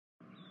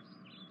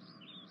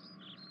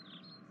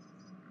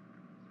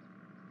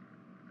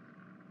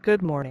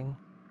Good morning.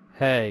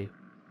 Hey.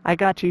 I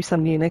got you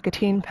some new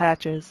nicotine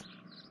patches.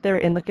 They're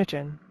in the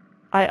kitchen.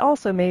 I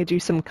also made you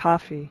some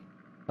coffee.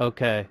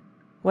 Okay.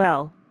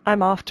 Well,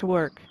 I'm off to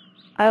work.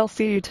 I'll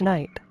see you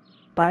tonight.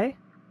 Bye.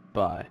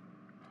 Bye.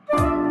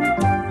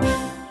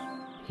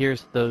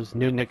 Here's those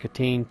new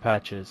nicotine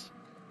patches.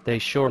 They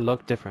sure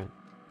look different.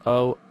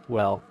 Oh,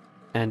 well.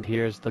 And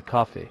here's the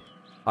coffee.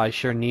 I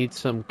sure need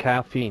some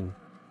caffeine.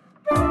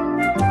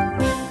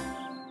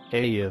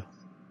 Hey you.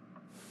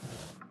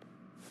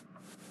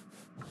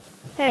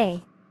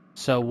 Hey,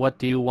 So what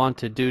do you want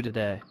to do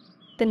today?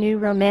 the new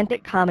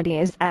romantic comedy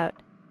is out.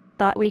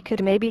 Thought we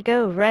could maybe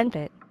go rent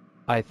it.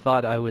 I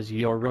thought I was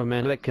your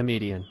romantic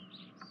comedian.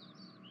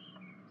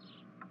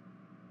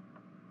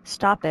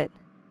 Stop it.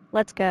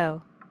 Let's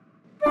go.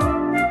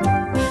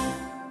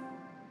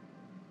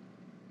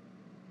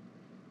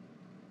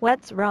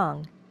 What's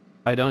wrong?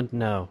 I don't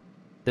know.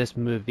 This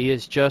movie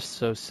is just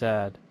so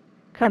sad.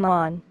 Come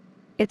on.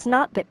 It's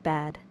not that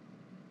bad.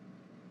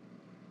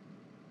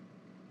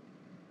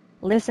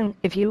 Listen,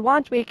 if you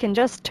want we can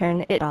just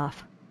turn it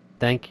off.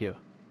 Thank you.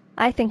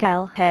 I think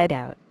I'll head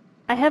out.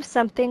 I have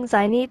some things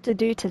I need to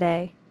do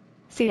today.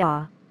 See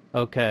ya.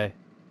 Okay.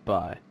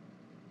 Bye.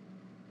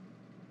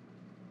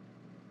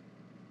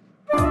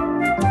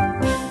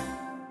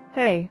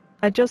 Hey,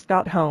 I just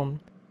got home.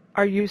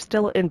 Are you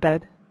still in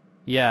bed?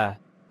 Yeah,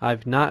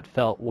 I've not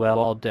felt well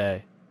all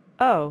day.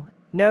 Oh,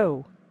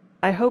 no.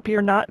 I hope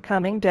you're not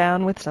coming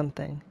down with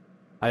something.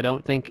 I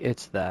don't think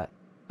it's that.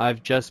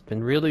 I've just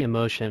been really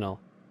emotional.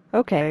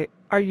 Okay,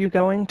 are you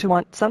going to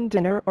want some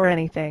dinner or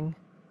anything?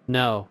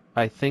 No,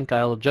 I think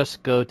I'll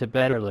just go to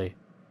bed early.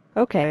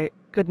 Okay,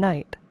 good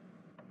night.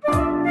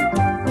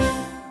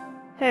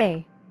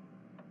 Hey.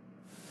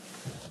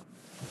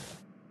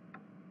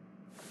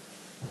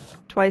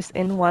 Twice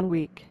in 1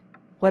 week.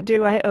 What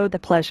do I owe the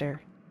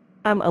pleasure?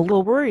 I'm a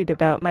little worried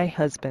about my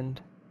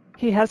husband.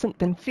 He hasn't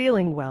been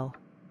feeling well.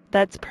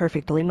 That's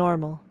perfectly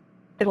normal.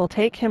 It'll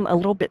take him a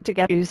little bit to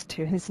get used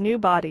to his new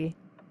body.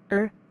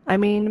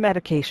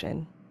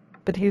 Medication.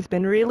 But he's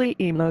been really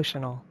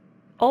emotional.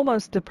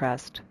 Almost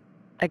depressed.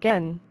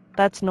 Again,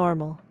 that's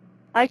normal.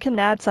 I can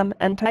add some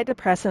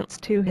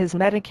antidepressants to his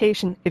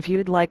medication if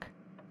you'd like.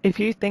 If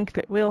you think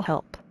that will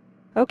help.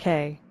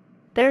 Okay.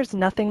 There's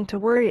nothing to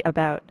worry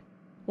about.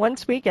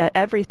 Once we get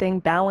everything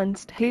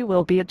balanced, he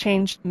will be a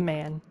changed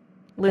man.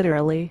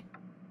 Literally.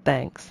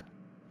 Thanks.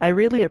 I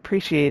really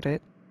appreciate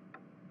it.